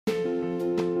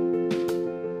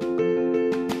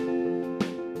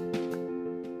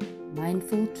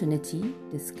Mindful Trinity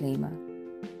disclaimer.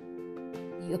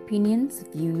 The opinions,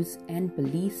 views, and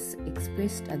beliefs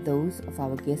expressed are those of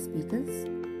our guest speakers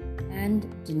and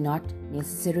do not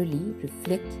necessarily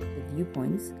reflect the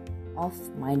viewpoints of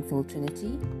Mindful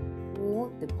Trinity or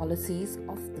the policies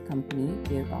of the company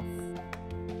thereof.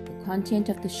 The content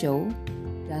of the show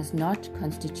does not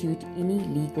constitute any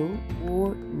legal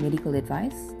or medical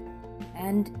advice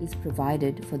and is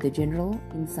provided for the general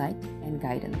insight and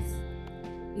guidance.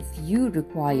 If you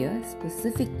require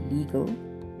specific legal,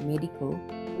 medical,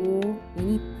 or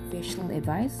any professional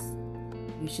advice,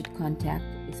 you should contact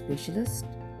a specialist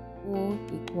or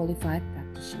a qualified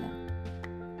practitioner.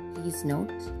 Please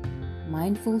note,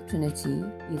 Mindful Trinity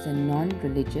is a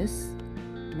non-religious,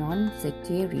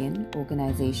 non-sectarian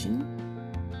organization,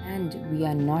 and we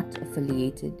are not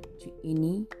affiliated to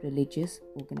any religious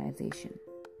organization.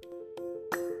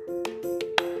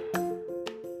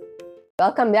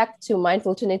 Welcome back to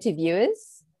Mindful Trinity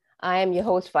viewers. I am your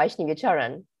host, Vaishnavi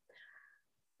Charan.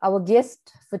 Our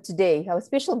guest for today, our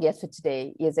special guest for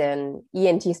today is an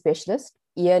ENT specialist,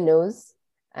 ear, nose,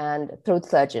 and throat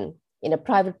surgeon in a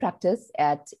private practice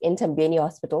at Intambeni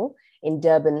Hospital in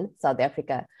Durban, South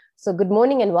Africa. So good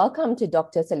morning and welcome to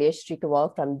Dr. Salesh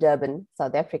Srikewal from Durban,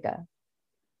 South Africa.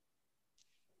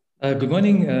 Good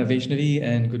morning, Vaishnavi,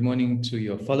 and good morning to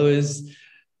your followers.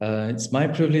 It's my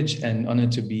privilege and honor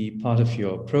to be part of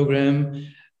your program.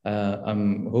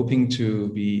 I'm hoping to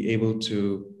be able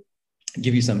to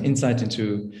give you some insight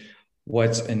into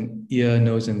what an ear,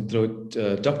 nose, and throat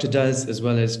doctor does, as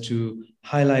well as to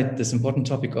highlight this important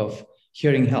topic of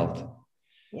hearing health.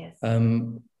 Yes.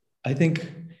 I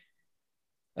think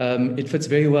it fits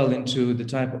very well into the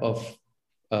type of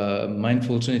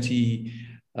Mindful Trinity,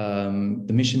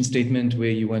 the mission statement,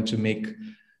 where you want to make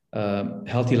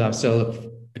healthy lifestyle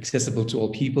accessible to all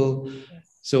people. Yes.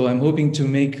 So I'm hoping to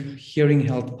make hearing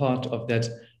health part of that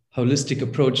holistic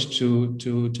approach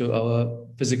to our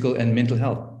physical and mental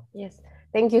health. Yes,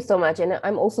 thank you so much. And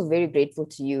I'm also very grateful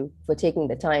to you for taking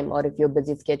the time out of your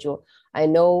busy schedule. I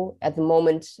know at the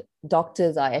moment,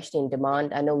 doctors are actually in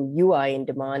demand. I know you are in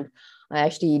demand. I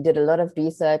actually did a lot of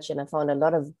research and I found a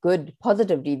lot of good,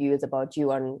 positive reviews about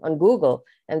you on Google.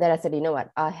 And then I said, you know what,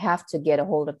 I have to get a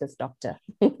hold of this doctor.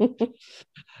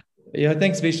 Yeah,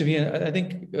 thanks, Vaishnavi. I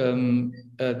think,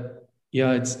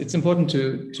 it's important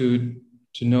to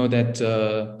know that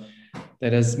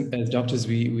that as doctors,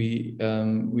 we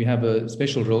have a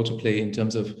special role to play in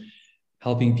terms of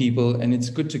helping people, and it's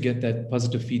good to get that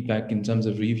positive feedback in terms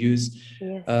of reviews.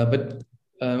 Yes. But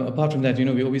apart from that,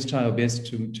 we always try our best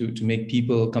to make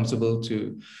people comfortable,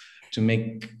 to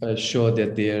make sure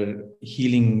that their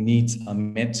healing needs are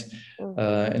met,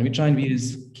 and we try and be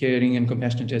as caring and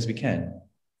compassionate as we can.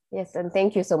 Yes, and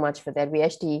thank you so much for that. We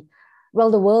actually,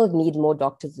 the world needs more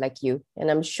doctors like you. And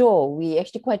I'm sure we're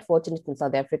actually quite fortunate in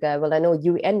South Africa. Well, I know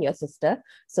you and your sister.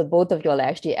 So both of you are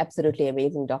actually absolutely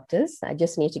amazing doctors. I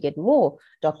just need to get more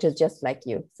doctors just like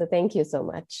you. So thank you so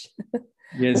much.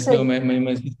 Yes, no,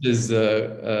 my sister's,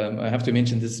 I have to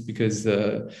mention this because,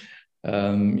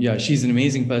 she's an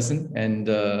amazing person and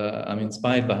I'm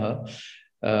inspired by her.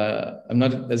 I'm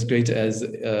not as great as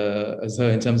her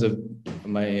in terms of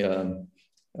my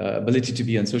ability to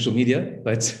be on social media,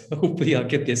 but hopefully I'll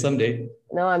get there someday.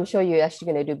 No, I'm sure you're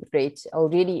actually going to do great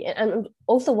already. And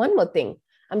also one more thing,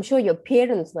 I'm sure your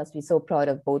parents must be so proud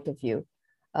of both of you.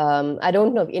 I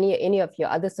don't know if any of your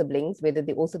other siblings, whether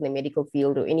they're also in the medical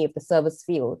field or any of the service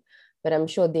field, but I'm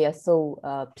sure they are so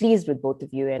pleased with both of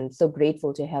you and so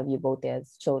grateful to have you both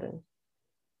as children.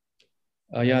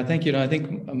 Thank you. I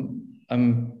think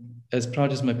I'm as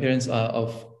proud as my parents are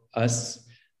of us.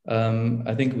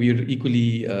 I think we're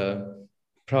equally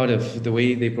proud of the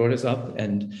way they brought us up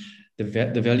and the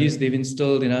values they've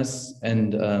instilled in us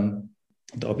and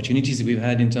the opportunities we've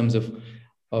had in terms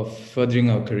of furthering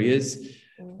our careers.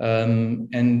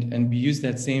 And we use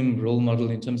that same role model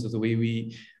in terms of the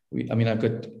way I've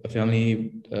got a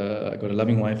family, I've got a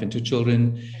loving wife and 2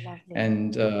 children,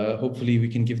 and hopefully we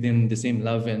can give them the same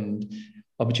love and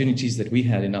opportunities that we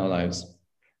had in our lives.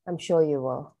 I'm sure you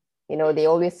will. They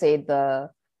always say the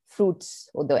fruit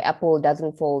or the apple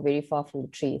doesn't fall very far from the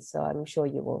tree. So I'm sure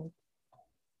you will.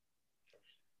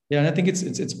 Yeah, and I think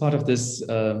it's part of this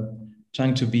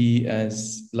trying to be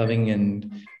as loving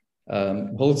and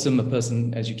wholesome a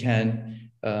person as you can,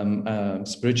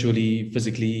 spiritually,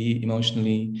 physically,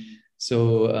 emotionally.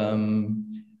 So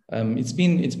it's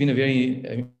been a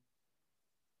very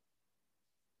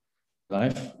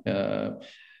life,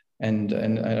 and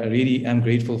I really am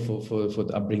grateful for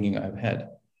the upbringing I've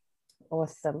had.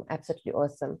 Awesome. Absolutely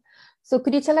awesome. So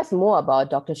could you tell us more about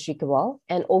Dr. Srikewal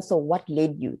and also what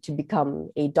led you to become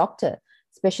a doctor?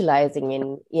 specializing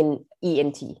in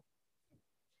ENT?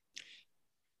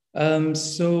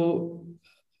 It's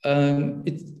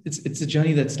a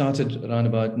journey that started around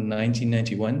about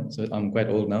 1991. So I'm quite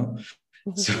old now.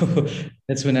 So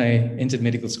that's when I entered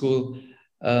medical school.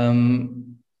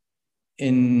 In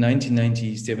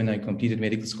 1997, I completed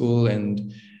medical school,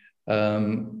 and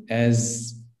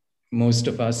as most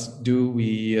of us do,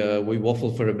 we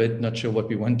waffle for a bit, not sure what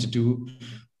we want to do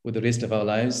with the rest of our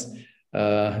lives.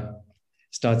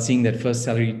 Start seeing that first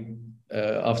salary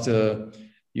after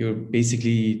you're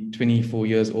basically 24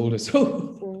 years old or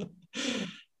so.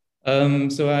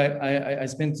 So I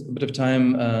spent a bit of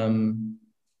time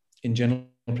in general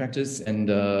practice, and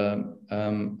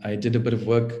I did a bit of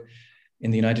work in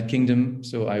the United Kingdom.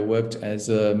 So I worked as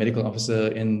a medical officer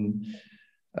in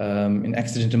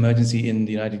accident emergency in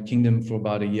the United Kingdom for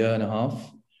about a year and a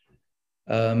half.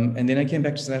 And then I came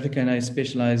back to South Africa and I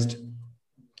specialized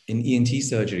in ENT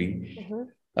surgery.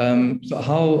 So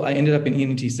how I ended up in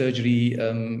ENT surgery,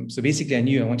 so basically I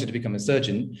knew I wanted to become a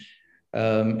surgeon.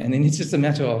 And then it's just a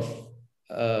matter of,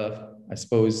 I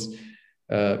suppose,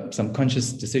 some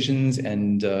conscious decisions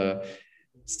and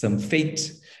some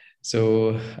fate.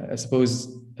 So I suppose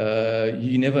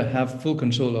you never have full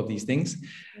control of these things.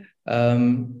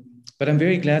 But I'm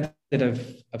very glad that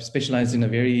I've specialized in a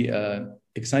very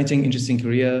exciting, interesting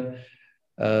career.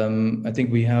 I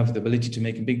think we have the ability to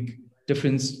make a big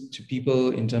difference to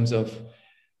people in terms of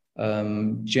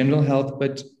general health.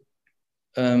 But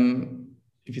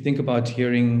if you think about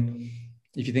hearing,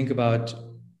 if you think about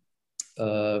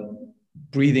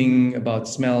breathing, about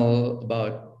smell,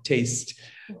 about taste,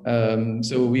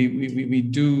 so we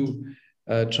do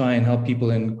try and help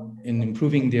people in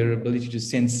improving their ability to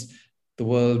sense the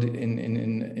world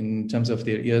in terms of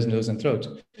their ears, nose, and throat.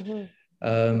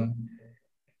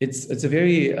 It's a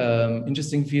very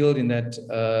interesting field in that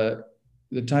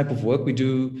the type of work we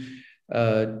do,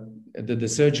 the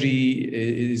surgery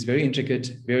is very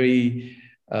intricate, very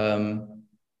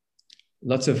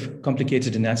lots of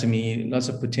complicated anatomy, lots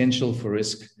of potential for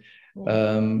risk.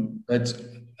 But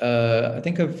I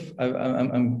think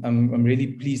I'm really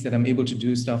pleased that I'm able to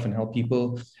do stuff and help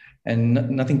people, and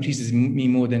nothing pleases me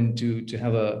more than to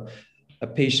have a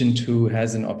patient who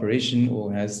has an operation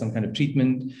or has some kind of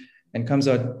treatment and comes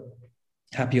out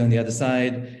happy on the other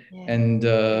side, and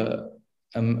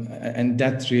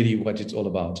that's really what it's all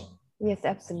about. Yes,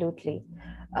 absolutely.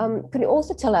 Can you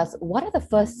also tell us what are the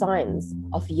first signs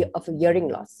of a hearing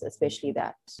loss, especially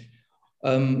that?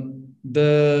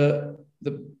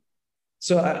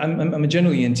 So I'm a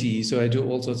general ENT, so I do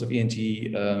all sorts of ENT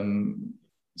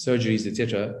surgeries,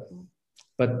 etc.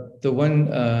 But the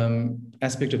one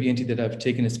aspect of ENT that I've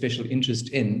taken a special interest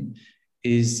in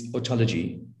is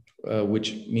otology,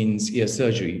 which means ear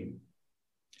surgery.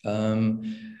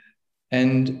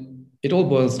 And it all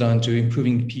boils down to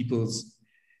improving people's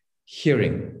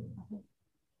hearing.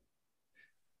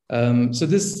 So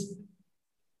this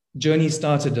journey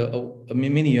started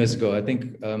many years ago. I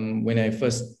think when I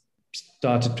first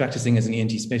started practicing as an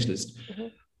ENT specialist,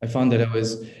 I found that I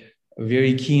was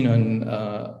very keen on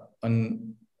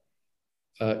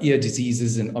ear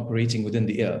diseases and operating within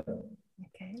the ear.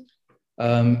 Okay.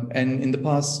 And in the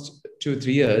past 2 or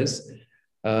 3 years,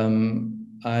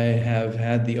 I have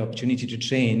had the opportunity to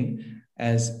train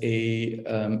as a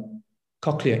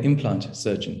cochlear implant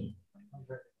surgeon.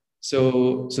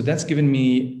 So that's given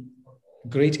me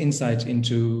great insight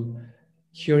into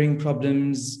hearing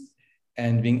problems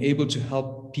and being able to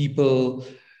help people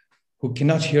who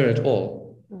cannot hear at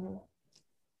all.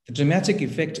 The dramatic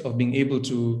effect of being able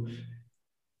to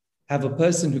have a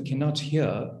person who cannot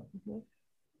hear,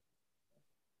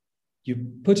 you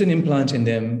put an implant in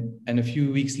them, and a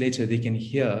few weeks later they can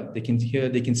hear, they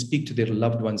can speak to their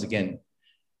loved ones again.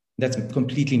 That's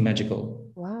completely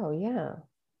magical. Wow, yeah.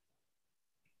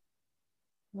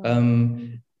 Wow.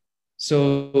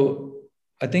 So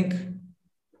I think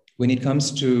when it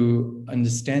comes to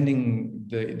understanding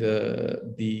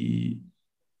the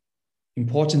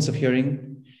importance of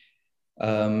hearing,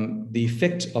 the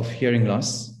effect of hearing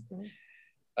loss,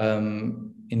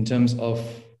 in terms of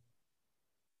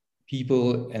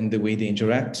people and the way they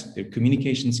interact, their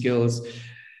communication skills,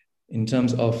 in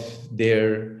terms of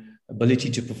their ability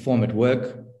to perform at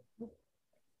work,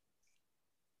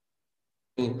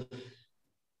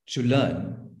 to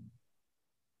learn,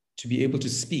 to be able to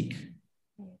speak.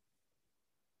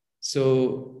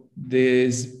 So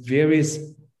there's various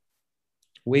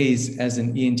ways as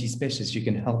an ENT specialist you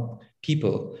can help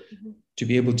people to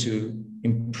be able to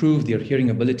improve their hearing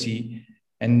ability,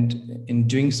 and in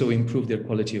doing so, improve their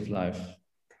quality of life.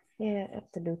 Yeah,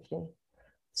 absolutely.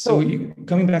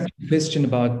 Coming back to the question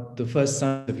about the first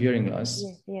signs of hearing loss.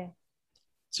 Yeah.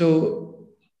 So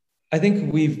I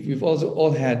think we've also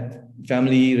all had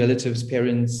family, relatives,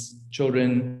 parents,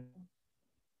 children.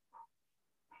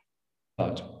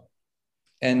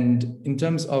 And in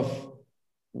terms of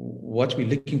what we're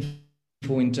looking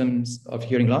for in terms of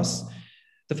hearing loss,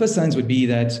 the first signs would be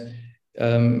that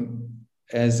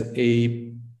as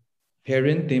a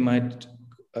parent, they might,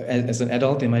 as an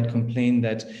adult, they might complain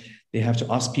that they have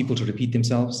to ask people to repeat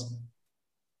themselves.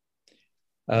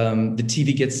 The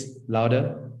TV gets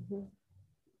louder.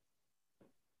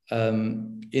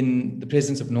 In the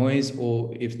presence of noise,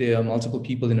 or if there are multiple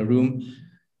people in a room,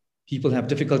 people have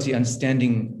difficulty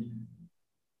understanding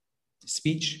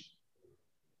speech.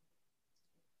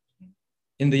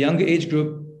 In the younger age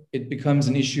group, it becomes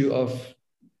an issue of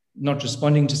not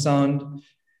responding to sound.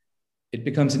 It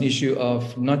becomes an issue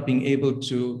of not being able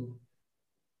to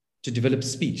develop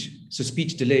speech. So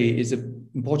speech delay is an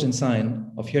important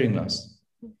sign of hearing loss.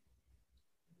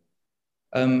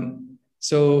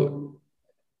 So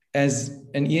as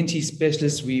an ENT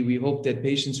specialist, we hope that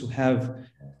patients who have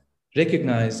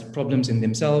recognized problems in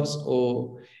themselves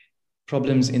or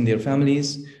problems in their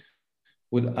families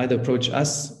would either approach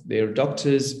us, their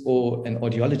doctors, or an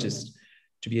audiologist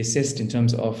to be assessed in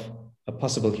terms of a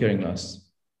possible hearing loss.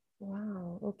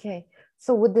 Wow, okay.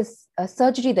 So with this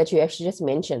surgery that you actually just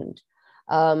mentioned,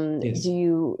 yes. do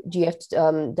you have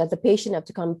to, does the patient have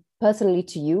to come personally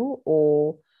to you,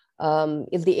 or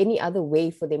is there any other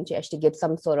way for them to actually get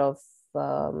some sort of,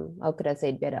 how could I say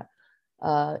it better,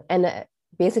 and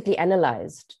basically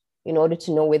analyzed in order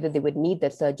to know whether they would need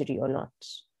that surgery or not?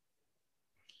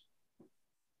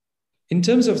 In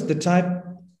terms of the type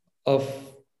of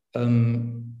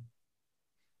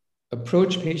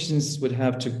approach patients would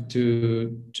have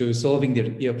to solving their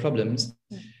ear problems,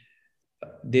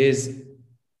 there's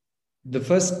the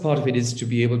first part of it is to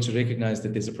be able to recognize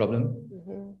that there's a problem.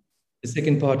 The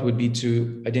second part would be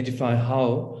to identify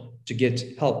how to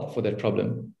get help for that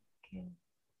problem.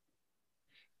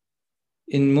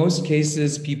 In most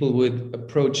cases, people would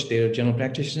approach their general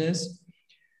practitioners,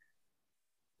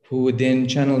 who would then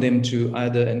channel them to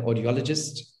either an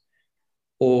audiologist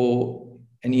or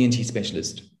an ENT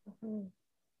specialist.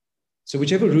 So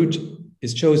whichever route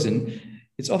is chosen,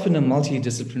 it's often a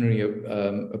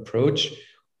multidisciplinary approach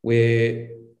where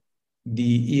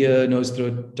the ear, nose,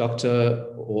 throat doctor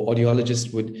or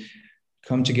audiologist would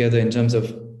come together in terms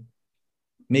of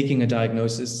making a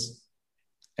diagnosis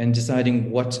and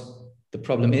deciding what the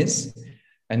problem is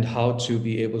and how to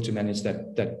be able to manage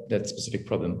that specific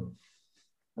problem.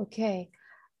 Okay.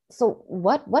 So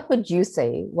what would you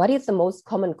say? What is the most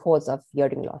common cause of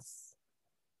hearing loss?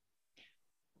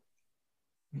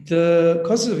 The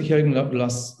causes of hearing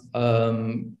loss,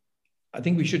 I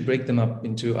think we should break them up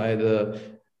into either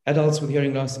adults with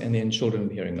hearing loss and then children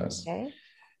with hearing loss. Okay.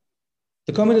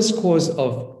 The commonest cause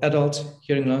of adult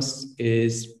hearing loss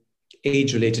is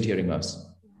age-related hearing loss.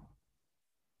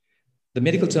 The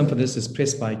medical term for this is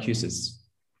presbyacusis.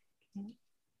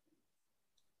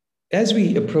 As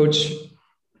we approach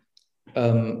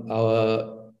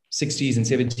our 60s and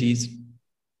 70s,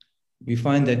 we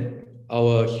find that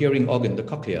our hearing organ, the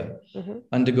cochlea,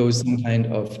 undergoes some kind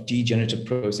of degenerative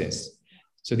process.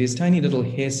 So there's tiny little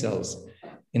hair cells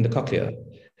in the cochlea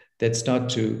that start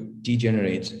to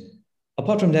degenerate.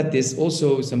 Apart from that, there's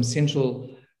also some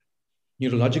central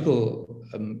neurological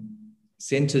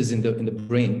centers in the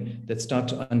brain that start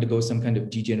to undergo some kind of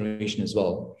degeneration as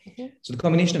well. So the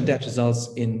combination of that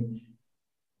results in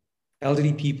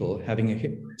elderly people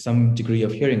having some degree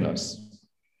of hearing loss.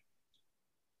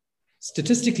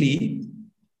 Statistically,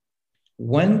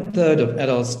 1/3 of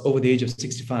adults over the age of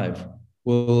 65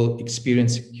 will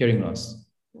experience hearing loss.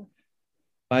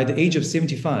 By the age of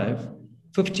 75,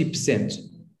 50%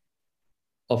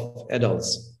 of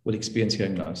adults will experience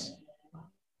hearing loss.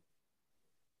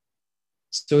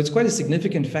 So it's quite a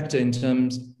significant factor in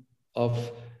terms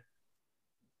of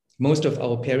most of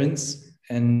our parents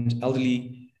and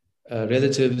elderly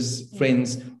relatives,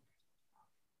 friends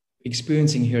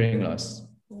experiencing hearing loss.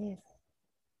 Yes.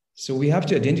 So we have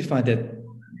to identify that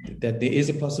there is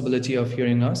a possibility of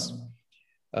hearing loss.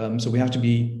 So we have to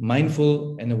be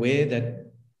mindful and aware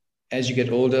that as you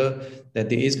get older, that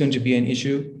there is going to be an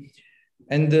issue.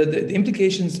 And the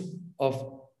implications of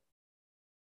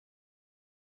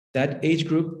that age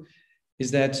group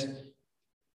is that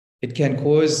it can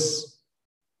cause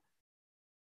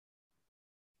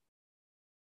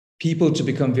people to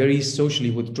become very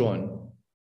socially withdrawn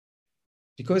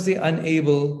because they're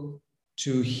unable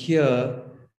to hear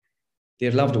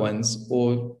their loved ones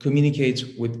or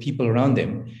communicate with people around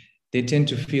them. They tend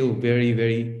to feel very,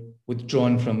 very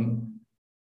withdrawn from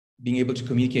being able to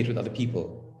communicate with other people.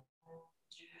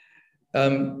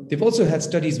 They've also had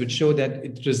studies which show that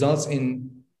it results in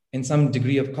some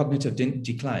degree of cognitive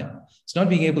decline. It's not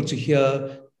being able to hear,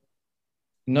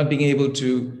 not being able to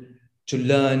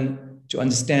learn, to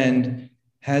understand,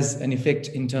 has an effect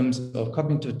in terms of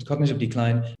cognitive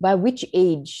decline. By which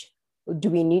age do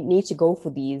we need to go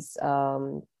for these,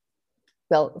 for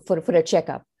a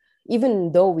checkup, even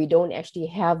though we don't actually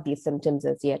have these symptoms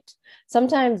as yet?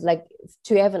 Sometimes, like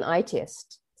to have an eye test,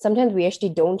 sometimes we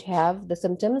actually don't have the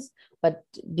symptoms, but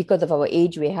because of our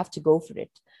age, we have to go for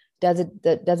it.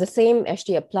 Does the same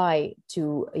actually apply to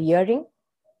hearing?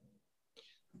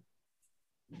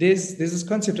 There's this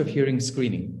concept of hearing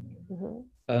screening.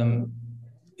 Mm-hmm.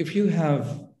 If you have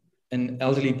an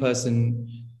elderly person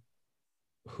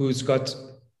who's got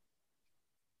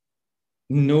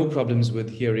no problems with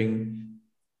hearing,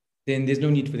 then there's no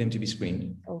need for them to be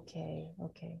screened. Okay.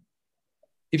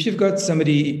 If you've got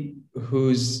somebody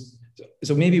who's,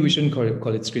 so maybe we shouldn't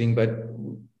call it screening, but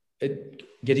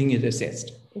getting it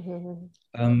assessed.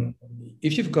 Mm-hmm.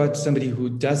 If you've got somebody who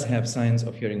does have signs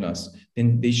of hearing loss,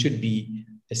 then they should be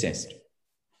assessed.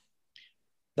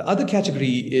 The other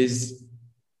category is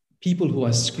people who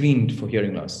are screened for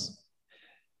hearing loss.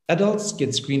 Adults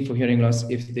get screened for hearing loss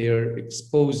if they're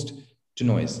exposed to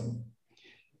noise.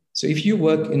 So if you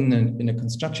work in a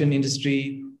construction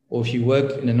industry, or if you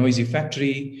work in a noisy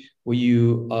factory where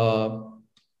you are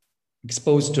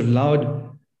exposed to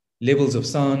loud levels of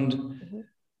sound, mm-hmm.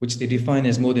 which they define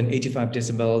as more than 85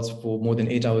 decibels for more than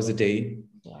 8 hours a day,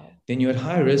 wow. Then you're at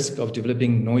high risk of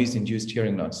developing noise-induced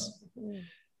hearing loss. Mm-hmm.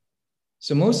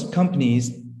 So most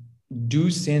companies do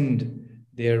send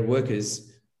their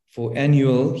workers for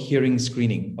annual hearing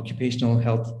screening, occupational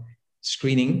health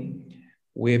screening,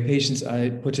 where patients are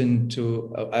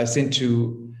sent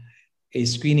to a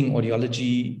screening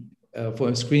audiology for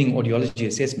a screening audiology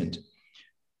assessment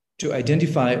to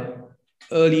identify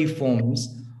early forms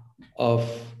of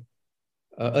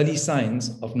early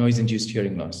signs of noise-induced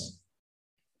hearing loss.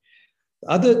 The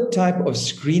other type of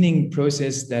screening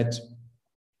process that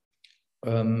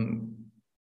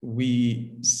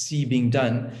we see being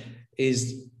done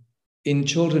is in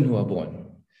children who are born.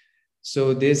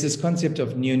 So there's this concept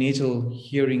of neonatal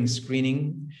hearing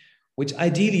screening, which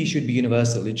ideally should be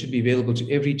universal. It should be available to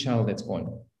every child that's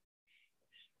born.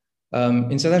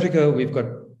 In South Africa, we've got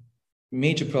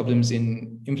major problems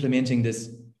in implementing this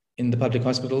in the public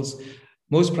hospitals.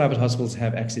 Most private hospitals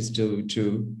have access to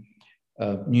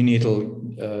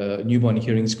neonatal newborn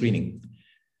hearing screening.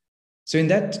 So in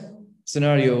that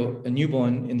scenario, a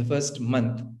newborn in the first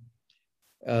month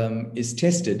is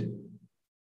tested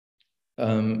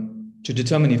to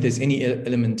determine if there's any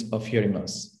element of hearing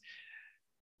loss.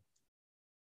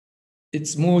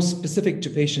 It's more specific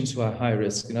to patients who are high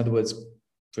risk. In other words,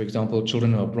 for example,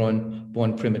 children who are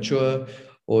born premature,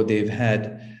 or they've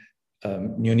had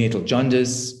neonatal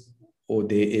jaundice, or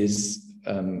there is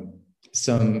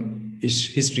some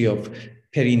history of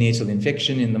perinatal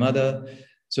infection in the mother.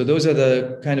 So those are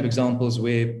the kind of examples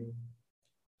where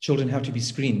children have to be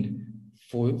screened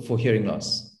for hearing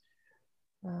loss.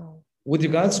 Wow. With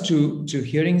regards to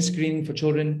hearing screening for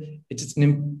children, it's an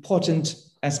important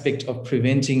aspect of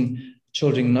preventing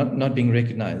children not being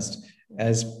recognized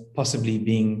as possibly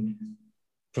being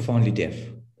profoundly deaf.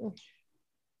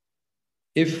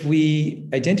 If we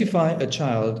identify a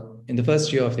child in the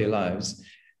first year of their lives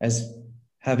as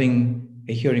having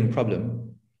a hearing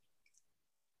problem,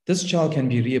 this child can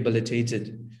be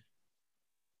rehabilitated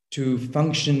to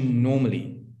function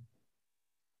normally.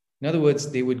 In other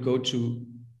words, they would go to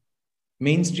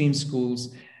mainstream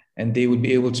schools and they would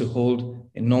be able to hold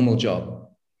a normal job.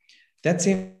 That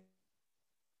same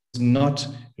is not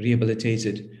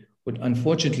rehabilitated, would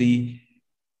unfortunately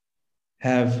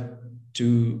have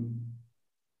to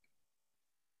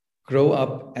grow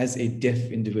up as a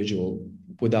deaf individual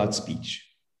without speech.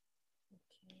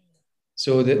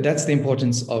 So that's the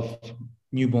importance of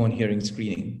newborn hearing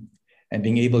screening and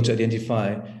being able to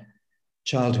identify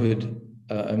childhood,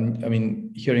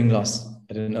 hearing loss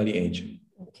at an early age.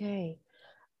 Okay.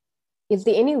 Is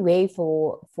there any way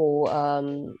for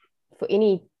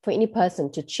any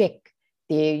person to check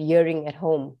their hearing at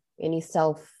home? Any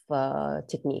self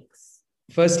techniques?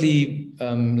 Firstly,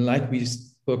 like we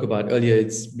spoke about earlier,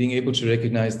 it's being able to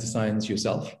recognize the signs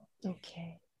yourself.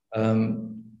 Okay.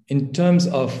 In terms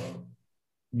of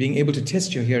being able to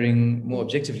test your hearing more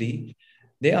objectively,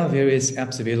 there are various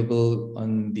apps available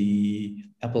on the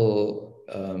Apple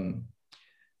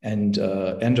and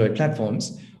Android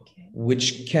platforms, okay,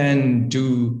 which can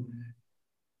do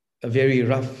a very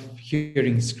rough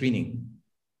hearing screening.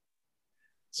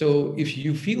 So if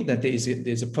you feel that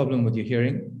there's a problem with your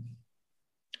hearing,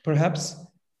 perhaps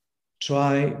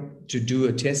try to do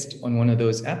a test on one of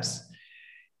those apps.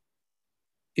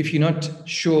 If you're not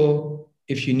sure,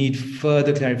 if you need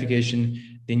further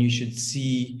clarification, then you should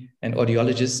see an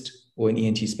audiologist or an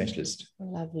ENT specialist.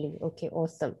 Lovely. Okay,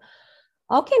 awesome.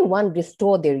 How can one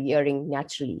restore their hearing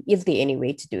naturally? Is there any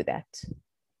way to do that?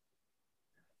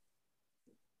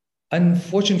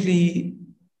 Unfortunately,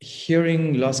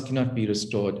 hearing loss cannot be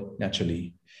restored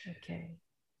naturally. Okay.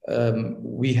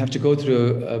 We have to go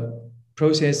through a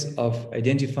process of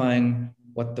identifying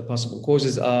what the possible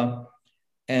causes are,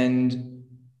 and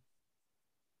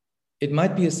it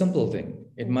might be a simple thing.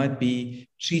 It might be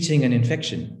treating an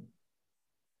infection.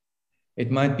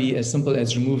 It might be as simple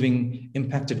as removing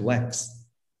impacted wax.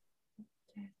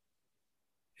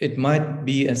 It might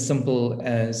be as simple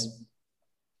as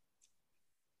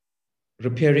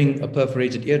repairing a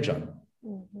perforated eardrum.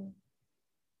 Mm-hmm.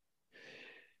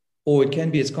 Or it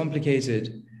can be as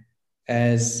complicated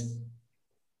as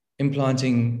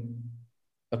implanting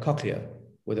a cochlea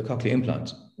with a cochlear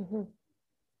implant. Mm-hmm.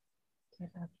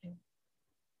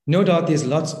 No doubt there's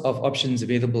lots of options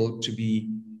available to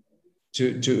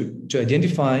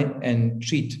identify and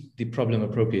treat the problem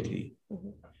appropriately. Mm-hmm.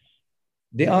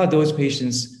 There are those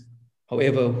patients,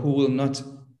 however, who will not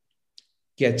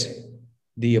get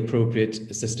the appropriate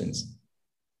assistance.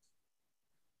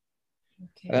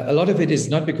 Okay. A lot of it is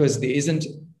not because there isn't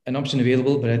an option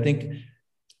available, but I think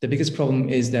the biggest problem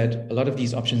is that a lot of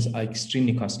these options are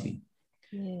extremely costly.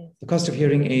 Yes. The cost of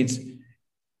hearing aids,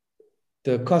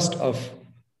 the cost of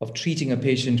treating a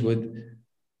patient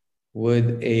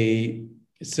with a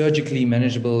surgically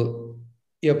manageable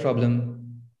ear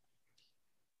problem,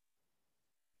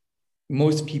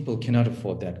 most people cannot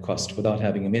afford that cost without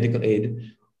having a medical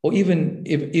aid, or even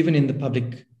in the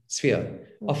public sphere.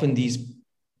 Often these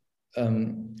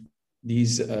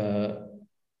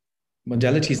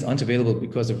modalities aren't available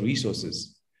because of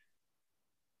resources.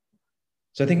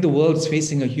 So I think the world's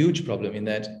facing a huge problem in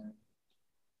that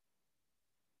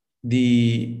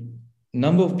the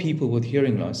number of people with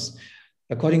hearing loss,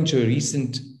 according to a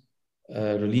recent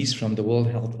release from the World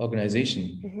Health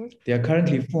Organization, Mm-hmm. there are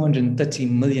currently 430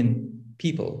 million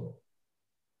people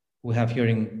who have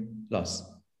hearing loss.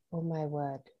 Oh my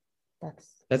word.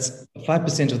 That's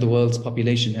 5% of the world's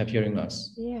population have hearing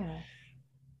loss. Yeah.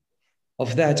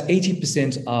 Of that,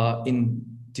 80% are in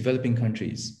developing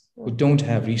countries who don't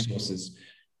have resources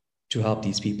to help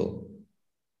these people.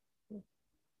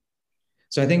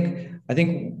 So I think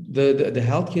the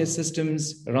healthcare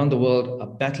systems around the world are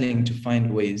battling to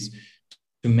find ways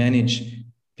to manage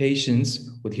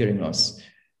patients with hearing loss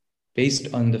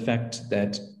based on the fact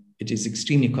that it is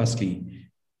extremely costly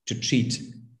to treat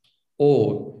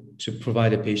or to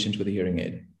provide a patient with a hearing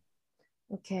aid.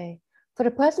 Okay. For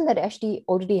a person that actually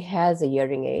already has a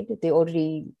hearing aid, they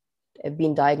already have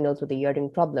been diagnosed with a hearing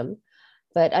problem,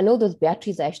 but I know those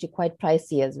batteries are actually quite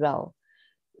pricey as well.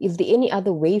 Is there any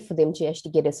other way for them to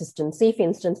actually get assistance? Say, for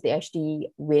instance, they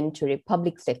actually went to a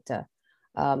public sector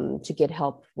to get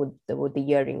help with the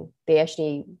hearing. They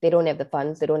don't have the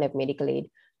funds, they don't have medical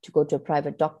aid to go to a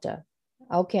private doctor.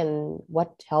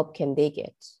 What help can they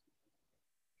get?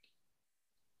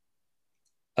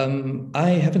 I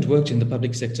haven't worked in the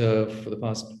public sector for the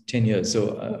past 10 years.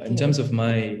 So in terms of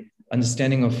my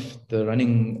understanding of the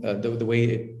running, the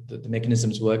way the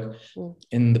mechanisms work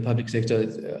in the public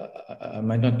sector, I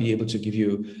might not be able to give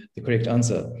you the correct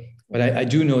answer. But I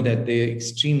do know that they're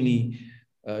extremely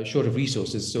short of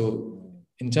resources. So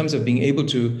in terms of being able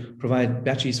to provide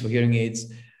batteries for hearing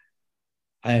aids,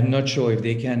 I am not sure if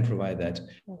they can provide that.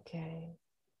 Okay.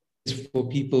 For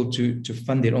people to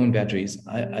fund their own batteries.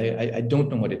 I don't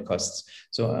know what it costs.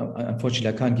 So unfortunately,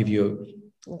 I can't give you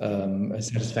a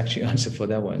satisfactory answer for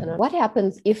that one. What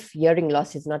happens if hearing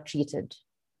loss is not treated?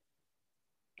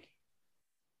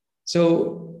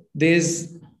 So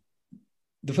there's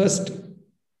the first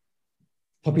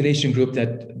population group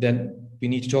that we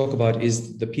need to talk about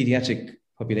is the pediatric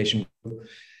population group.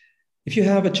 If you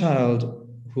have a child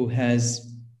who has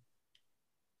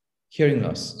hearing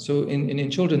loss. So in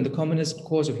children, the commonest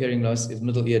cause of hearing loss is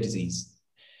middle ear disease.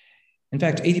 In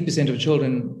fact, 80% of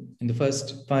children in the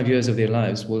first 5 years of their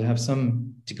lives will have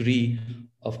some degree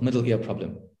of middle ear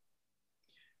problem.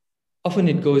 Often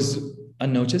it goes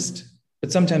unnoticed,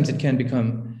 but sometimes it can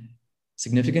become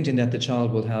significant in that the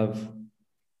child will have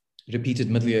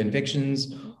repeated middle ear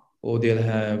infections, or they'll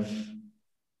have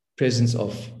presence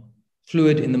of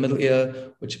fluid in the middle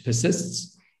ear, which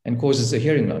persists and causes a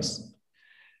hearing loss.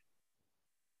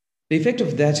 The effect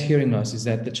of that hearing loss is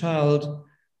that the child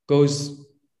goes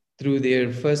through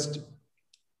their first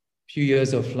few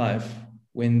years of life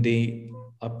when they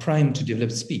are primed to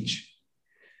develop speech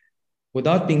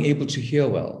without being able to hear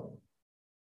well.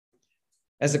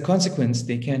 As a consequence,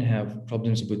 they can have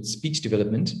problems with speech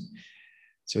development.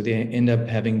 So they end up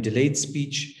having delayed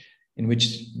speech in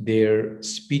which their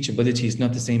speech ability is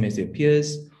not the same as their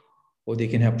peers, or they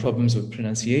can have problems with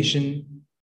pronunciation.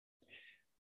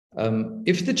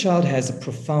 If the child has a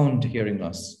profound hearing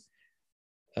loss,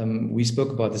 we spoke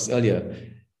about this earlier,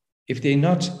 if they're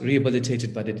not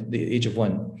rehabilitated by the age of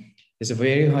 1, there's a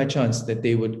very high chance that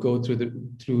they would go through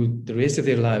the rest of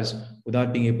their lives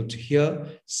without being able to hear,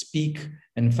 speak,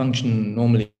 and function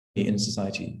normally in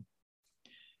society.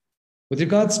 With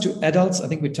regards to adults, I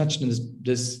think we touched on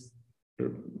this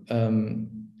in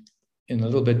a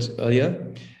little bit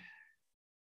earlier.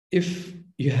 If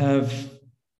you have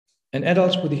an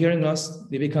adult with a hearing loss,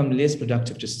 they become less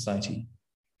productive to society.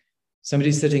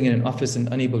 Somebody sitting in an office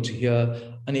and unable to hear,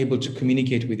 unable to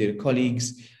communicate with their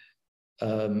colleagues,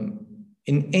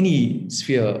 in any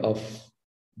sphere of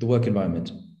the work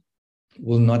environment,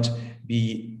 will not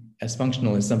be as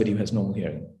functional as somebody who has normal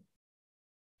hearing.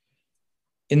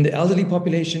 In the elderly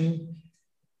population,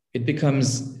 it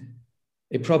becomes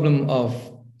a problem of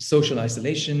social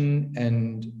isolation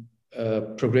and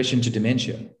progression to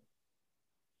dementia.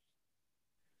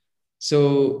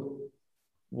 So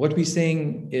what we're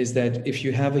saying is that if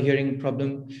you have a hearing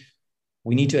problem,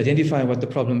 we need to identify what the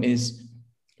problem is.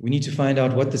 We need to find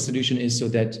out what the solution is so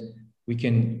that we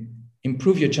can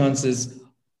improve your chances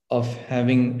of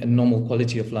having a normal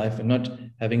quality of life and not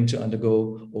having to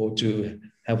undergo or to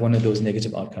have one of those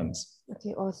negative outcomes.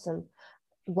 Okay, awesome.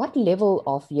 What level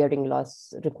of hearing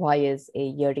loss requires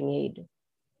a hearing aid?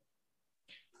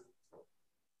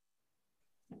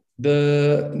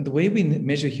 The way we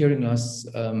measure hearing loss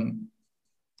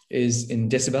is in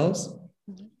decibels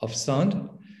of sound.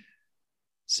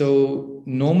 So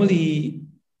normally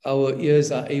our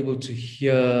ears are able to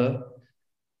hear,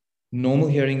 normal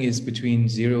hearing is between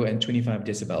 0 and 25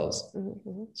 decibels.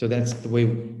 So that's the way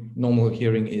normal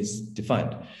hearing is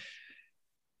defined.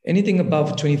 Anything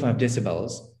above 25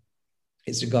 decibels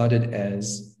is regarded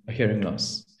as a hearing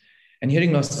loss. And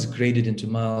hearing loss is graded into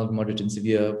mild, moderate, and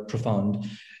severe, profound,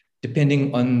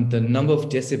 depending on the number of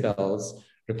decibels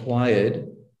required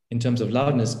in terms of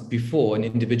loudness before an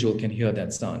individual can hear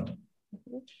that sound.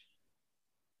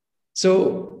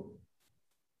 So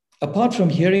apart from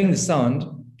hearing the sound,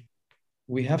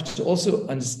 we have to also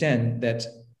understand that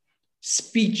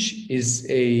speech is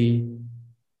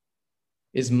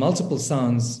multiple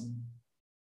sounds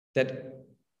that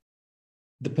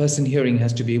the person hearing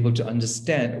has to be able to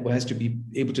understand, or has to be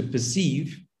able to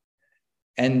perceive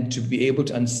and to be able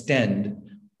to understand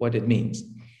what it means.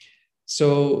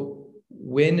 So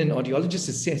when an audiologist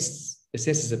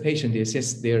assesses a patient, they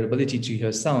assess their ability to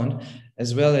hear sound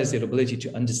as well as their ability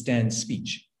to understand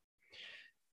speech.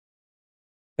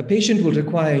 A patient will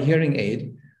require a hearing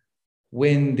aid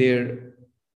when their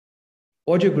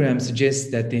audiogram suggests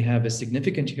that they have a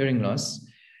significant hearing loss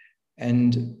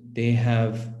and they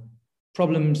have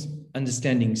problems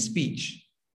understanding speech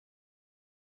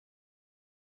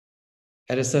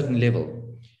at a certain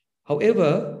level.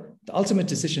 However, the ultimate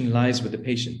decision lies with the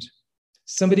patient.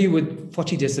 Somebody with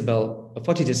 40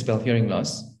 decibel hearing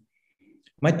loss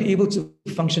might be able to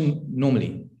function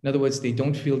normally. In other words, they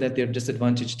don't feel that they're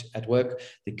disadvantaged at work.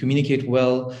 They communicate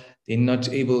well. They're not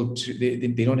able to,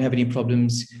 they don't have any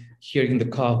problems hearing the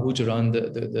car hoot around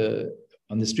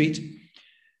on the street.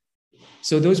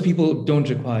 So those people don't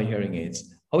require hearing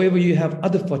aids. However, you have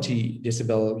other 40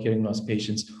 decibel hearing loss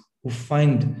patients who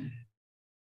find,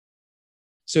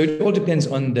 so it all depends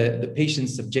on the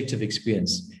patient's subjective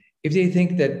experience. If they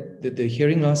think that the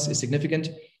hearing loss is significant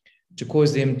to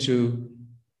cause them to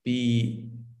be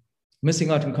missing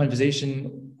out on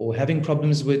conversation or having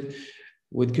problems with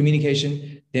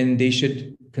communication, then they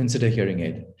should consider hearing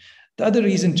aid. The other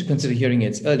reason to consider hearing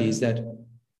aids early is that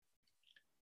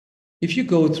if you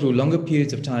go through longer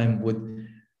periods of time with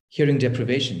hearing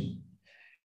deprivation,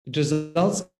 it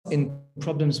results in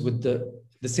problems with the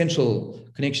central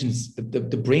connections,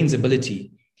 the brain's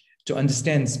ability to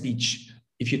understand speech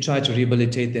if you try to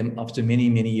rehabilitate them after many,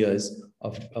 many years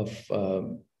of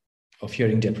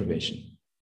hearing deprivation.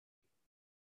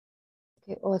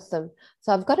 Okay, awesome.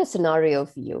 So I've got a scenario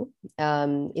for you.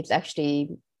 It's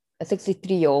actually a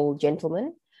 63-year-old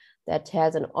gentleman that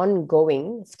has an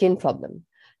ongoing skin problem.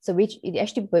 So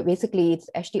it's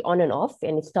actually on and off,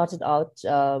 and it started out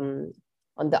on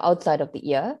the outside of the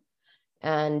ear,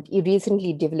 and he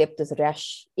recently developed this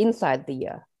rash inside the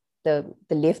ear, the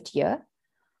left ear.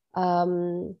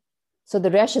 So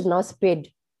the rash is now spread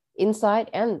inside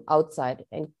and outside.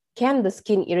 And can the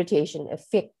skin irritation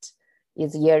affect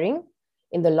his hearing?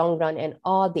 in the long run, and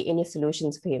are there any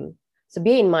solutions for him? So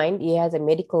bear in mind, he has a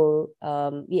medical,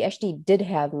 he actually did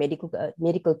have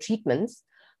medical treatments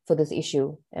for this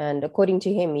issue. And according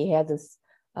to him, he had this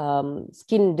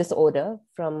skin disorder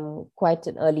from quite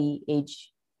an early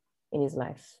age in his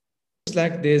life. It's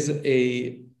like there's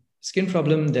a skin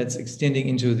problem that's extending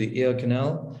into the ear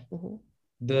canal. Mm-hmm.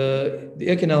 The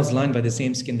ear canal is lined by the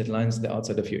same skin that lines the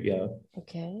outside of your ear.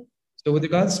 Okay. So with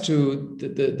regards to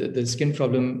the skin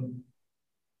problem,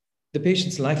 the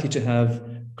patient's likely to have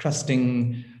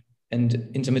crusting and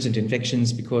intermittent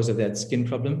infections because of that skin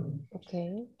problem.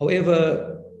 Okay.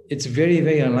 However, it's very,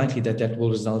 very unlikely that that will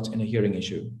result in a hearing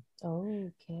issue.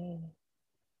 Oh, okay.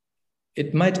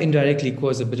 It might indirectly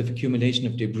cause a bit of accumulation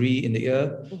of debris in the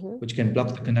ear, Mm-hmm. which can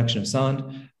block the conduction of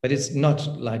sound, but it's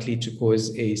not likely to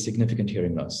cause a significant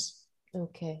hearing loss.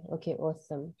 Okay. Okay.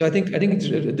 Awesome. So I think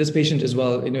this patient as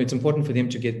well, it's important for them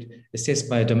to get assessed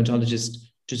by a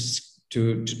dermatologist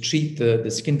to treat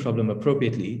the skin problem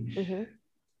appropriately. Mm-hmm.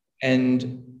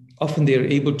 And often they're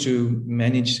able to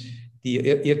manage the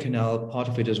ear canal part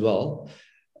of it as well.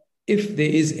 If there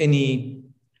is any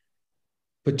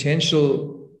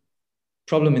potential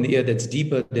problem in the ear that's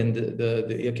deeper than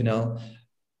the ear canal,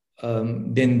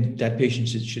 then that patient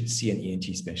should see an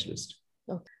ENT specialist.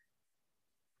 Okay.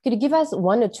 Could you give us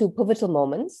one or two pivotal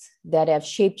moments that have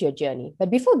shaped your journey? But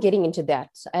before getting into that,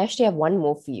 I actually have one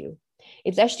more for you.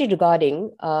 It's actually regarding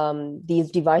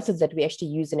these devices that we actually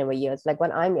use in our ears, like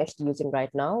what I'm actually using right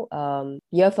now,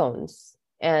 earphones,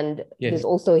 and Yes. There's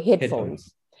also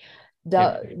headphones.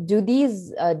 Do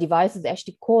these devices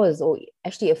actually cause or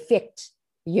actually affect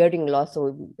hearing loss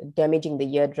or damaging the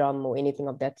eardrum or anything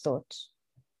of that sort?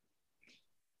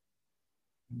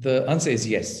 The answer is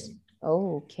yes.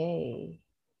 Oh, okay.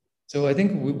 So I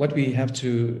think what we have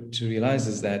to realize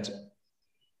is that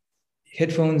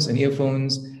headphones and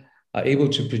earphones are able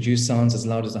to produce sounds as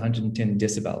loud as 110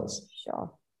 decibels.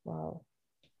 Sure. Wow.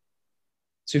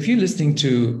 So if you're listening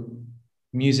to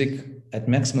music at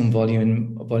maximum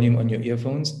volume on your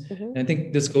earphones, Mm-hmm. and I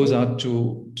think this goes out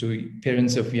to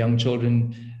parents of young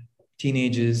children,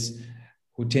 teenagers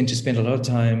who tend to spend a lot of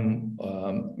time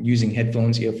using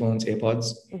headphones, earphones,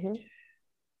 AirPods. Mm-hmm.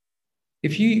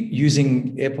 If you're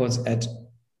using AirPods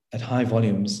at high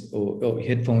volumes or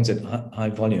headphones at high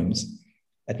volumes,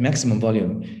 at maximum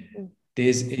volume,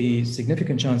 there's a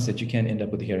significant chance that you can end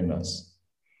up with a hearing loss.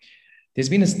 There's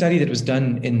been a study that was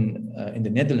done in the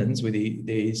Netherlands where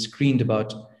they screened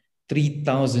about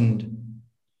 3,000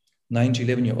 9 to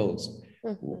 11-year-olds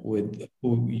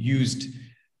who used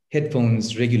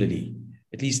headphones regularly,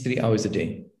 at least 3 hours a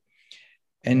day.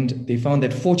 And they found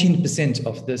that 14%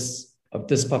 of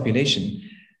this population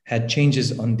had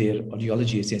changes on their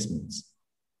audiology assessments.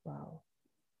 Wow.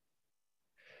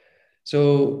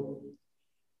 So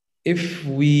if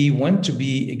we want to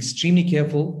be extremely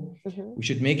careful, we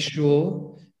should make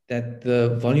sure that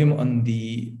the volume on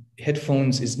the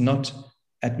headphones is not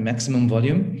at maximum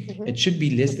volume. It should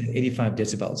be less than 85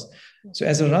 decibels. So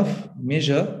as a rough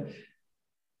measure,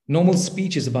 normal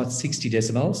speech is about 60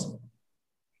 decibels.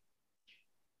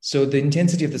 So the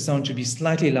intensity of the sound should be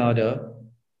slightly louder,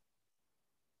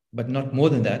 but not more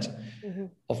than that,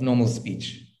 of normal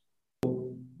speech.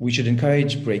 We should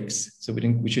encourage breaks. So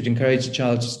we should encourage a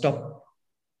child to stop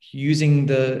using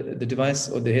the device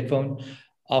or the headphone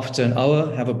after an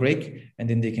hour, have a break, and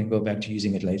then they can go back to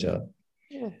using it later.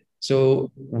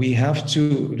 So we have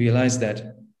to realize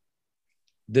that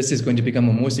this is going to become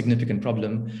a more significant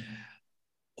problem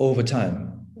over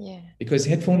time. Because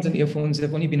headphones and earphones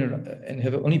have only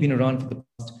been around for the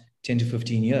past 10 to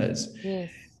 15 years.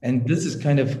 Yes. And this is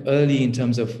kind of early in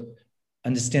terms of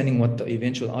understanding what the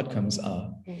eventual outcomes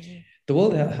are. The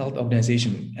World Health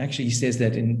Organization actually says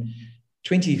that in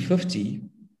 2050,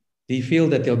 they feel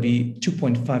that there'll be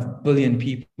 2.5 billion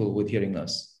people with hearing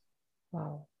loss.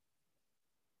 Wow.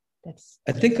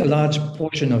 I think a large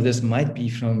portion of this might be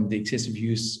from the excessive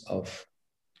use of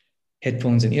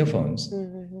headphones and earphones,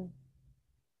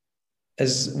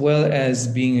 as well as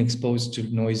being exposed to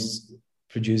noise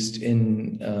produced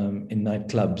in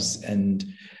nightclubs and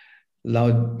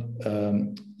loud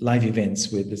live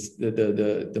events where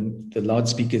the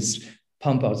loudspeakers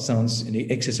pump out sounds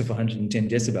in excess of 110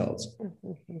 decibels.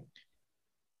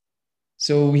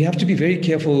 So we have to be very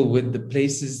careful with the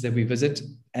places that we visit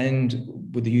and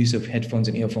with the use of headphones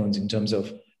and earphones in terms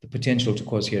of the potential to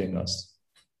cause hearing loss.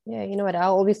 Yeah, you know what? I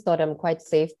always thought I'm quite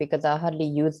safe because I hardly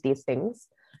use these things.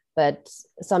 But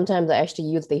sometimes I actually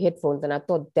use the headphones and I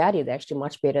thought that is actually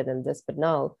much better than this. But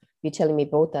now you're telling me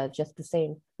both are just the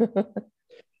same.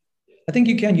 I think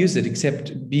you can use it,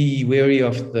 except be wary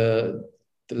of the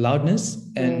loudness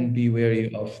and be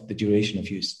wary of the duration of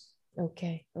use.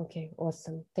 Okay,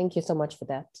 awesome. Thank you so much for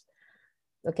that.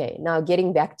 Okay, now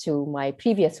getting back to my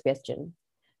previous question,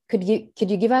 could you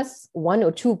give us one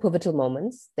or two pivotal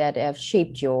moments that have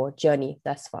shaped your journey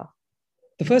thus far?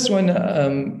 The first one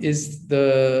is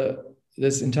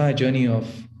this entire journey of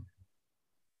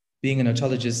being an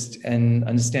otologist and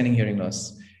understanding hearing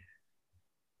loss.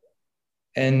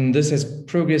 And this has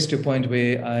progressed to a point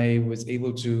where I was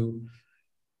able to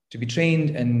be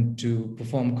trained and to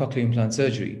perform cochlear implant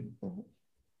surgery. Mm-hmm.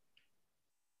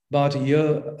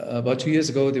 About 2 years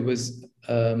ago, there was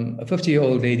a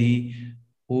 50-year-old lady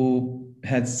who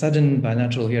had sudden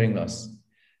bilateral hearing loss.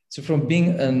 So from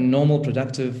being a normal,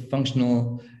 productive,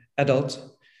 functional adult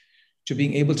to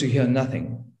being able to hear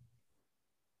nothing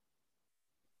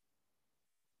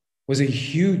was a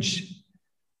huge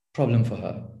problem for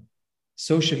her,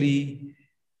 socially,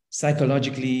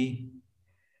 psychologically.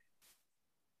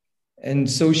 And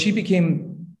so she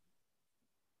became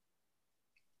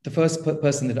the first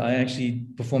person that I actually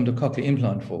performed a cochlear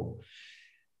implant for.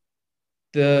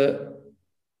 The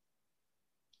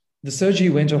surgery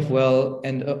went off well,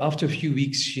 and after a few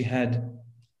weeks, she had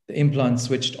the implant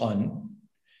switched on.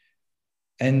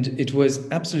 And it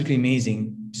was absolutely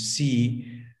amazing to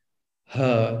see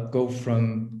her go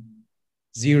from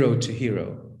 0 to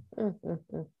hero.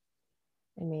 Mm-hmm.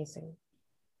 Amazing.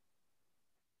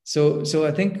 So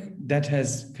I think that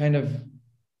has kind of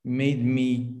made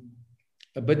me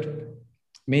a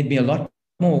lot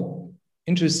more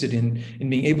interested in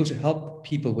being able to help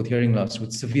people with hearing loss,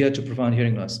 with severe to profound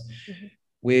hearing loss, mm-hmm.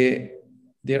 where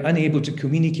they're unable to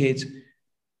communicate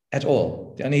at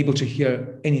all. They're unable to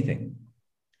hear anything.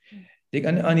 They're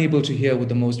unable to hear with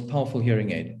the most powerful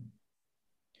hearing aid.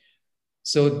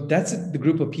 So that's the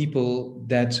group of people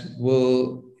that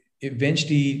will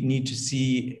eventually need to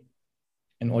see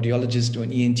an audiologist or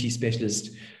an ENT specialist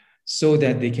so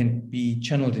that they can be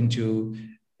channeled into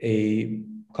a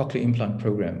cochlear implant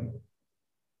program.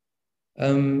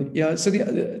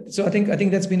 So I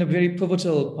think that's been a very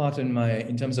pivotal part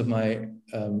in terms of my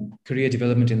career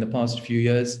development in the past few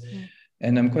years,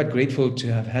 and I'm quite grateful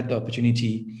to have had the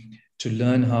opportunity to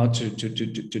learn how to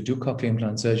do cochlear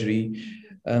implant surgery.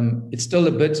 It's still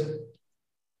a bit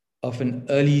of an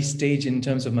early stage in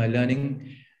terms of my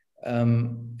learning,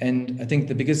 and I think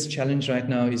the biggest challenge right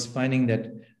now is finding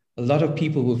that a lot of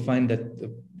people will find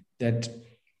that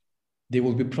there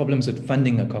will be problems with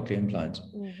funding a cochlear implant.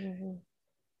 Mm-hmm.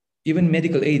 Even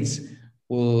medical aids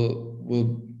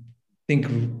will think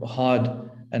hard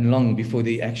and long before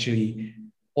they actually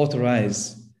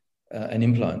authorize an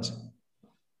implant.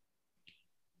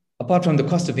 Apart from the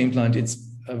cost of the implant, it's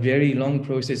a very long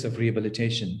process of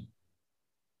rehabilitation.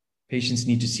 Patients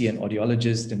need to see an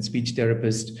audiologist and speech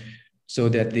therapist so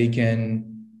that they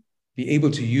can be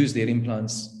able to use their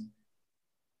implants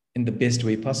in the best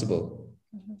way possible.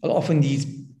 Mm-hmm. Often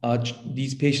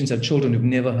these patients are children who've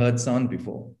never heard sound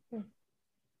before. Mm.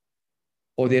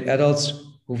 Or they're adults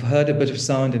who've heard a bit of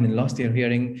sound and then lost their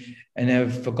hearing and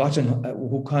have forgotten,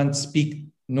 who can't speak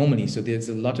normally. So there's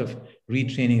a lot of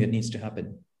retraining that needs to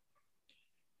happen.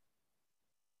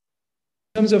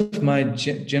 In terms of my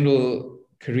general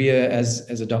career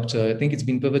as a doctor, I think it's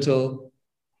been pivotal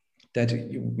that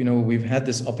we've had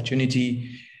this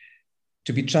opportunity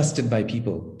to be trusted by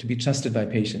people, to be trusted by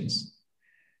patients.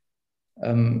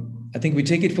 I think we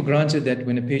take it for granted that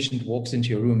when a patient walks into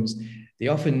your rooms, they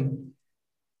often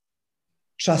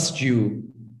trust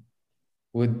you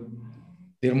with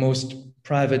their most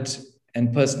private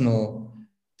and personal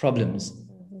problems.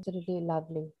 Absolutely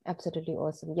lovely. Absolutely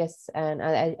awesome. Yes. And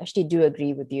I actually do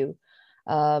agree with you.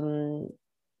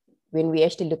 When we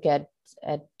actually look at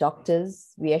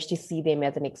doctors, we actually see them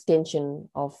as an extension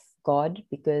of God,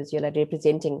 because you're like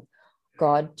representing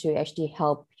God to actually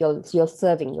help. You're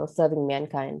serving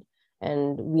mankind.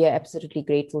 And we are absolutely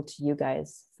grateful to you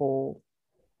guys for,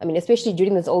 especially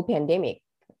during this whole pandemic.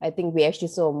 I think we actually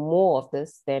saw more of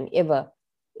this than ever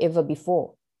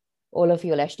before. All of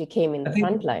you actually came in the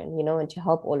front line, and to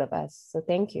help all of us. So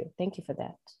thank you for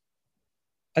that.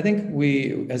 I think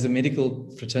we, as a medical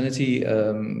fraternity,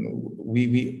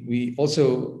 we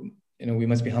also, we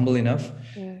must be humble enough.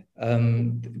 Yeah.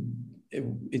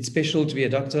 It's special to be a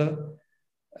doctor.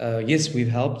 Yes, we've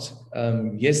helped.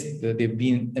 Yes, there've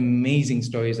been amazing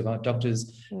stories about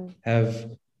doctors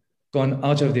have gone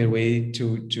out of their way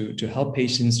to help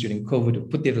patients during COVID, to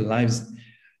put their lives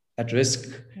at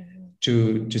risk,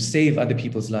 to save other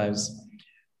people's lives.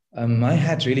 My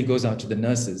hat really goes out to the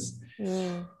nurses.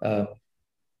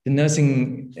 The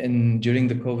nursing during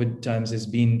the COVID times has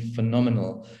been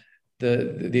phenomenal.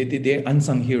 They're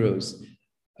unsung heroes.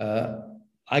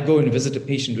 I go and visit a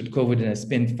patient with COVID and I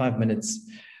spend 5 minutes.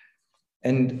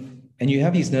 And And you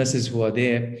have these nurses who are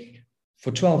there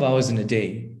for 12 hours in a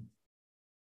day,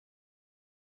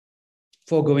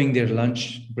 foregoing their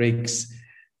lunch breaks,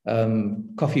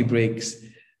 coffee breaks,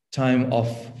 time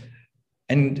off,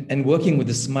 and working with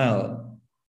a smile,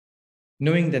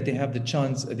 knowing that they have the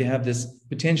chance, they have this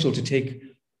potential to take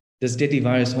this deadly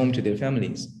virus home to their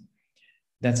families.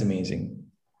 That's amazing.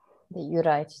 You're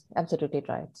right. Absolutely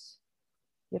right.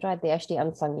 You're right. They're actually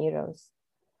unsung heroes.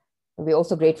 And we're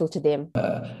also grateful to them.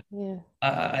 I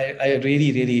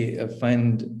really, really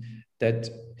find that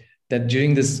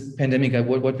during this pandemic,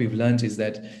 what we've learned is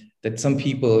that some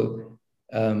people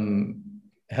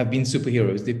have been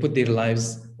superheroes. They put their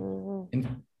lives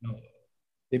in.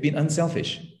 They've been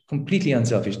unselfish, completely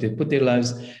unselfish. They put their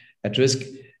lives at risk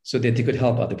so that they could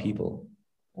help other people.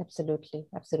 Absolutely,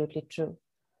 absolutely true.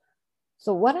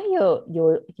 So, what are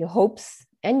your hopes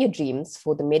and your dreams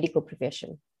for the medical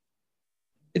profession?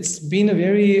 It's been a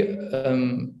very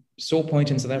sore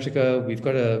point in South Africa.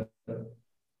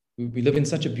 We live in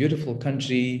such a beautiful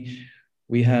country.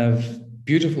 We have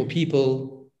beautiful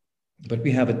people, but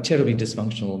we have a terribly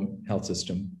dysfunctional health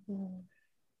system.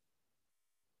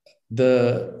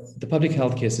 The public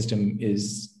healthcare system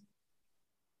is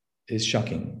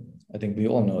shocking. I think we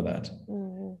all know that.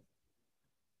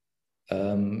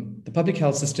 The public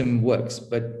health system works,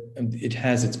 but it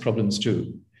has its problems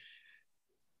too.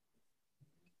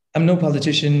 I'm no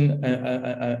politician.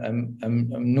 I'm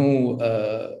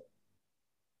no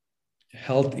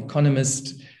health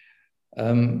economist,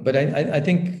 but I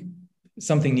think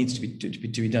something needs to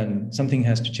be done. Something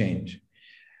has to change.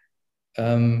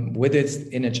 Whether it's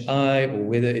NHI or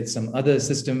whether it's some other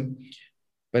system,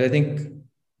 but I think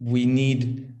we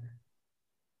need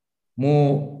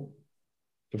more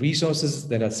resources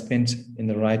that are spent in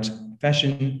the right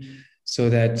fashion so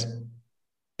that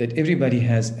everybody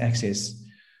has access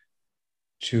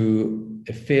to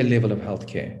a fair level of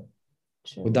healthcare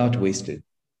without wastage.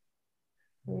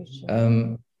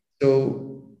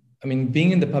 So, I mean,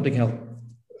 being in the public health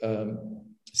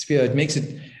sphere, it makes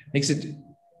it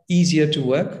easier to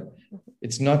work.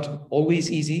 It's not always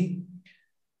easy.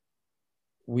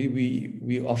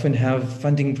 We often have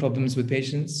funding problems with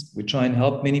patients. We try and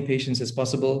help many patients as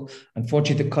possible.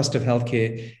 Unfortunately, the cost of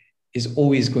healthcare is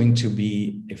always going to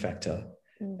be a factor,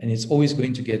 and it's always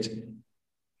going to get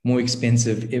more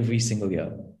expensive every single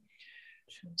year.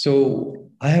 So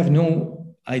I have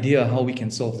no idea how we can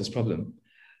solve this problem.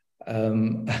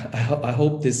 I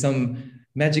hope there's some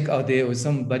magic out there or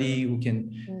somebody who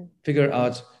can figure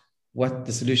out what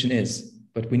the solution is,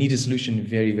 but we need a solution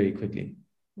very, very quickly.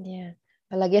 Yeah.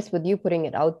 Well, I guess with you putting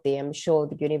it out there, I'm sure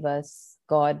the universe,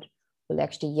 God, will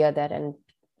actually hear that, and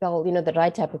well, the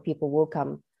right type of people will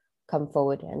come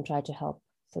forward and try to help.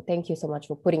 So thank you so much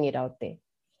for putting it out there.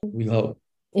 We hope.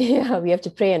 Yeah, we have to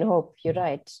pray and hope. You're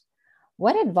right.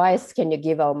 What advice can you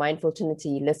give our Mindful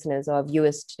Trinity listeners or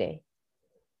viewers today?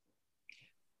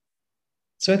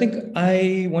 So I think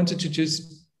I wanted to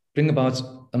just bring about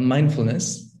a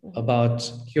mindfulness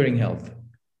about curing health.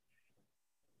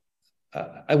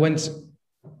 I want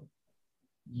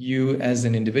you as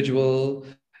an individual,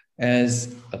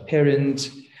 as a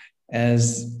parent,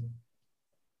 as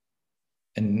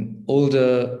an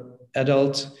older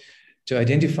adult, to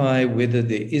identify whether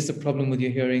there is a problem with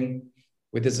your hearing,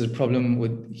 whether there's a problem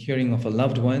with hearing of a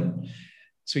loved one,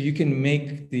 so you can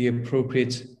make the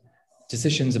appropriate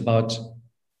decisions about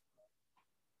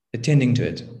attending to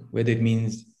it, whether it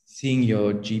means seeing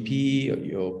your GP or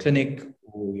your clinic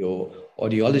or your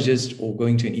audiologist or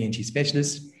going to an ENT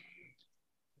specialist.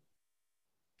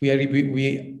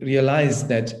 We realize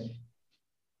that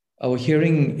our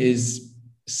hearing is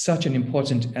such an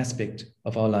important aspect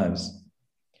of our lives.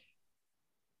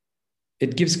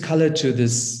 It gives color to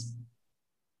this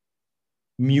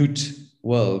mute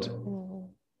world.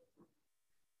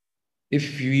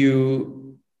 If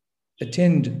you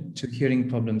attend to hearing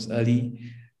problems early,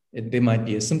 there might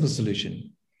be a simple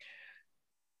solution.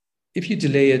 If you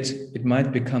delay it, it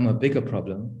might become a bigger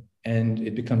problem and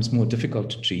it becomes more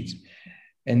difficult to treat.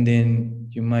 And then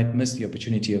you might miss the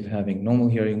opportunity of having normal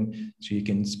hearing so you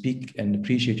can speak and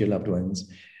appreciate your loved ones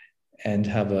and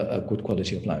have a good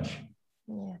quality of life.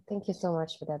 Yeah, thank you so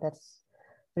much for that. That's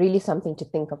really something to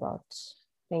think about.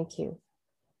 Thank you.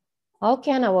 How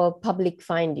can our public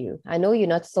find you? I know you're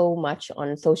not so much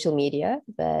on social media,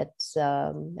 but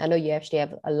I know you actually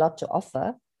have a lot to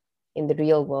offer in the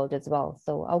real world as well.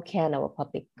 So how can our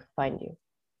public find you?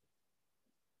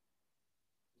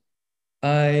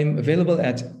 I'm available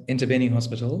at Interbenny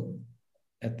Hospital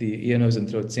at the Ear, Nose and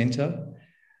Throat Center.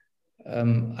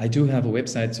 I do have a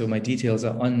website, so my details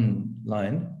are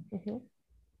online.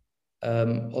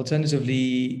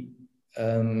 Alternatively,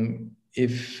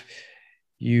 if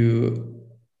you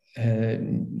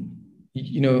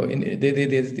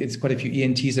there's quite a few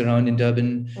ENTs around in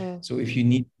Durban. So if you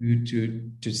need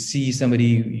to see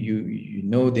somebody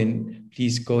then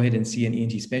please go ahead and see an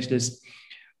ENT specialist.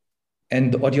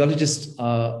 And the audiologists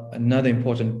are another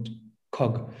important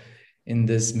cog in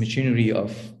this machinery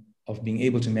of being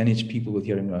able to manage people with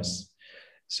hearing loss.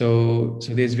 So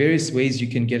there's various ways you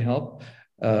can get help,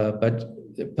 but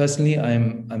personally,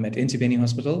 I'm at Entebeni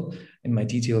Hospital, and my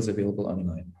details are available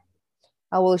online.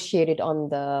 I will share it on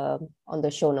the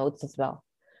show notes as well.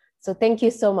 So thank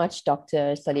you so much,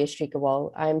 Dr. Salesh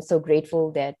Srikewal. I'm so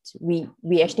grateful that we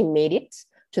actually made it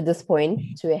to this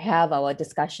point to have our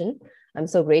discussion. I'm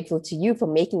so grateful to you for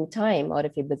making time out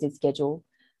of your busy schedule.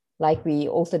 Like we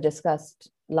also discussed,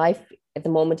 life at the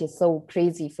moment is so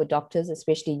crazy for doctors,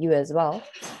 especially you as well.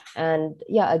 And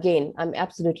yeah, again, I'm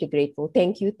absolutely grateful.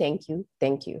 Thank you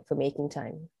for making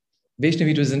time.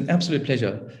 Vaishnavi, it was an absolute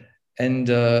pleasure. And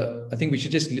I think we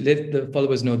should just let the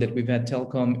followers know that we've had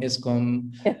Telkom,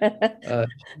 Eskom,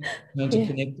 to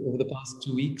connect over the past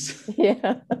 2 weeks.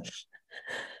 Yeah.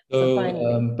 So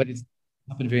but it's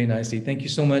happened very nicely. Thank you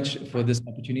so much for this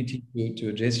opportunity to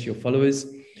address your followers.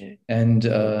 And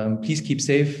please keep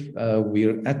safe.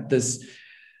 We're at this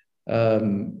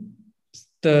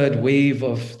third wave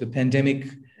of the pandemic.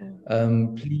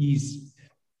 Please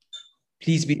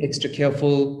be extra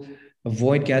careful.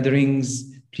 Avoid gatherings.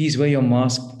 Please wear your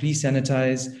mask. Please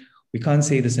sanitize. We can't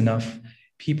say this enough.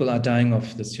 People are dying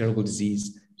of this terrible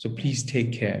disease. So please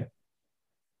take care.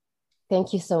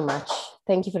 Thank you so much.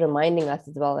 Thank you for reminding us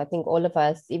as well. I think all of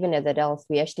us, even as adults,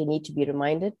 we actually need to be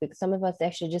reminded, because some of us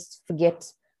actually just forget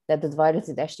that this virus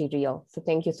is actually real. So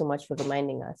thank you so much for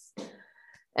reminding us.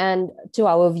 And to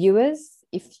our viewers,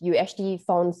 if you actually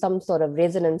found some sort of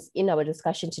resonance in our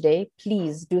discussion today,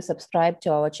 please do subscribe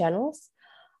to our channels,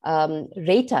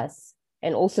 rate us,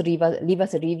 and also leave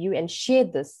us a review, and share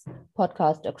this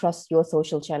podcast across your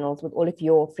social channels with all of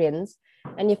your friends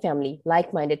and your family,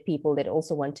 like-minded people that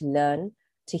also want to learn,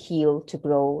 to heal, to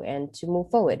grow, and to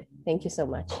move forward. Thank you so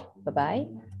much. Bye-bye.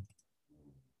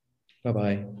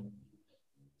 Bye-bye.